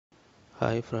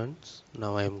Hi friends,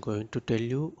 now I am going to tell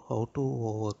you how to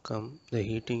overcome the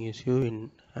heating issue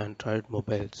in Android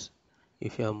mobiles.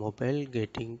 If your mobile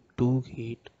getting too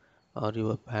heat or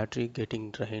your battery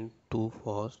getting drained too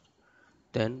fast,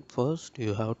 then first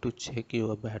you have to check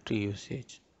your battery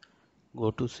usage.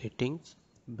 Go to settings,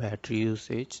 battery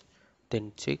usage,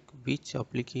 then check which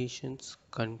applications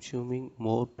consuming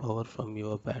more power from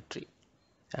your battery.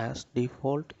 As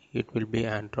default, it will be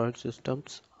Android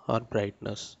systems or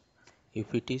brightness.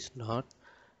 If it is not,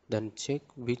 then check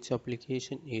which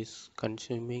application is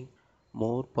consuming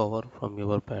more power from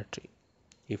your battery.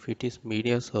 If it is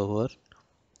media server,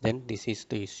 then this is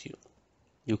the issue.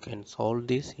 You can solve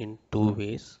this in two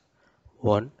ways.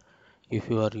 One, if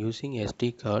you are using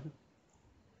SD card,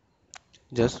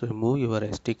 just remove your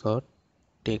SD card,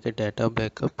 take a data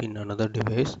backup in another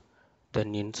device,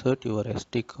 then insert your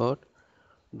SD card,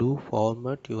 do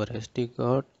format your SD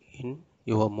card in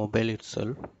your mobile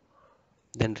itself,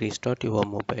 then restart your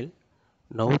mobile.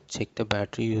 Now check the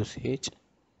battery usage.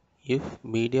 If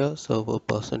media server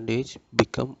percentage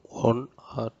become 1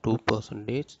 or 2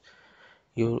 percentage,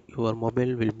 your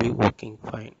mobile will be working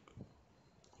fine.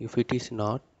 If it is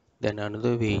not, then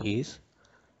another way is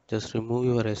just remove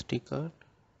your SD card,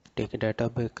 take a data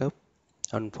backup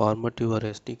and format your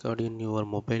SD card in your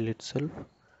mobile itself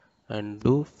and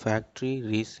do factory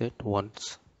reset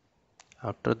once.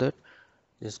 After that,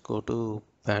 just go to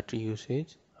battery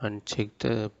usage and check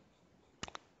the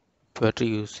battery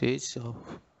usage of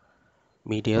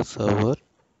media server.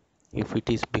 If it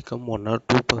is become 1 or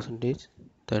 2 percentage,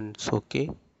 then it's okay,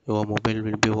 your mobile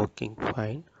will be working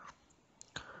fine.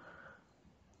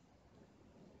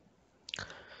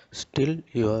 Still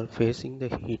you are facing the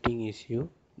heating issue,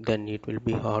 then it will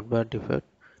be hardware defect.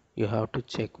 You have to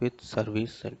check with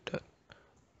service center.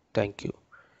 Thank you.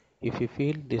 If you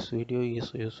feel this video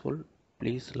is useful,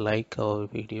 please like our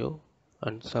video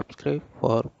and subscribe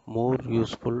for more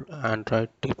useful Android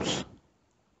tips.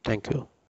 Thank you.